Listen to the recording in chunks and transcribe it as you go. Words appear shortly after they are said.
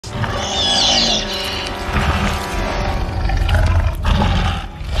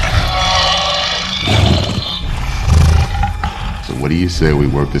what do you say we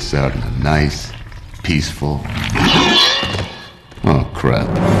work this out in a nice, peaceful... Oh, crap.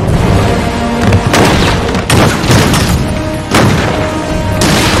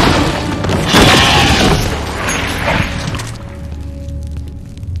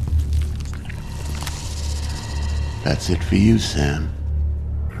 That's it for you, Sam.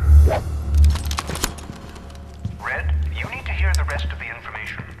 Red, you need to hear the rest of the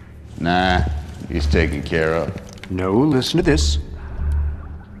information. Nah, he's taken care of. No, listen to this.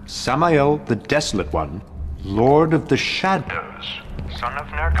 Samael, the Desolate One, Lord of the Shadows, Son of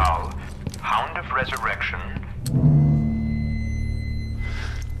Nergal, Hound of Resurrection.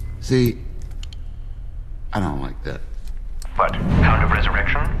 See, I don't like that. What? Hound of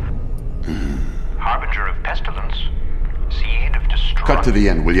Resurrection? Harbinger of Pestilence? Seed of Destruction? Cut to the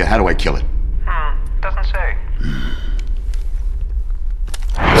end, will you? How do I kill it? Doesn't say.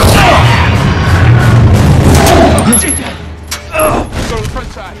 Let's go to the front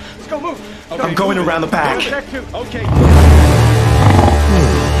side. Let's go, move. Okay, I'm going around the back. Okay.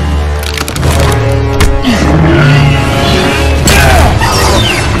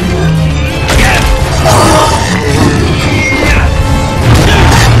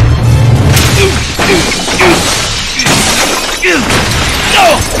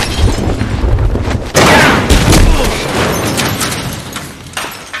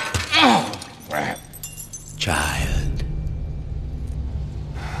 Child.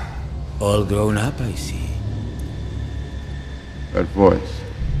 All grown up, I see. That voice.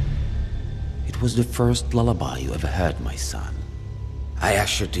 It was the first lullaby you ever heard, my son. I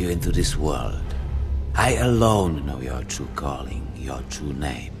ushered you into this world. I alone know your true calling, your true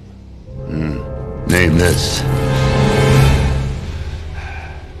name. Name this.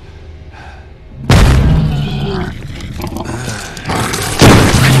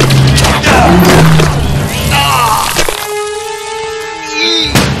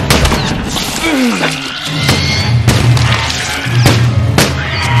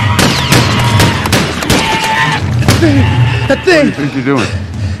 That thing! What do you think you're doing?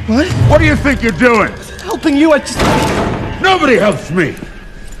 What? What do you think you're doing? Helping you, I just... Nobody helps me!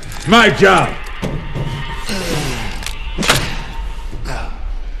 My job!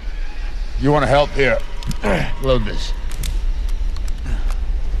 You want to help here? Load this.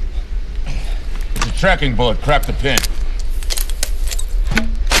 The tracking bullet cracked the pin.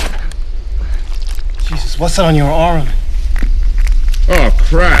 Jesus, what's that on your arm? Oh,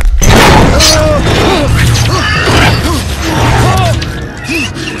 crap!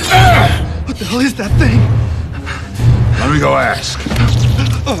 What the hell is that thing? Let me go ask.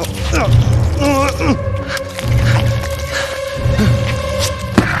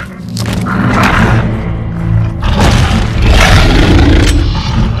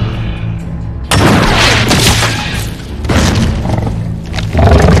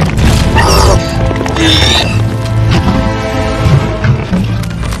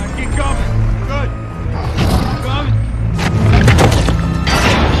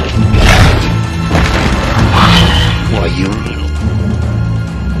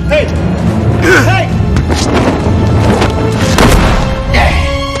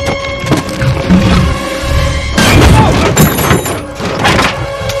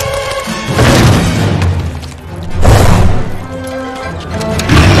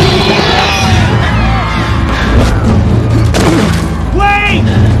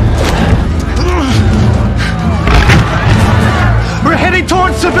 We're heading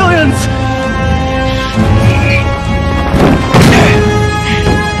towards civilians!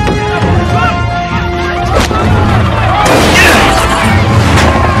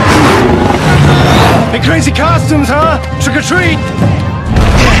 In crazy costumes, huh? Trick or treat!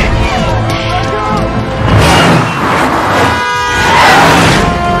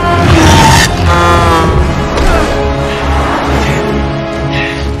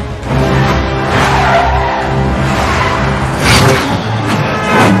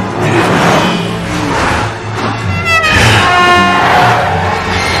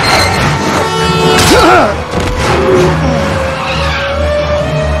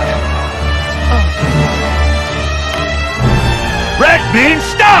 Means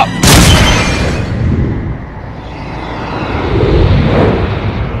stop!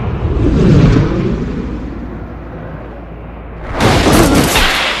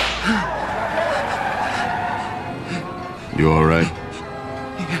 You all right?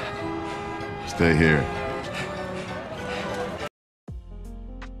 Yeah. Stay here.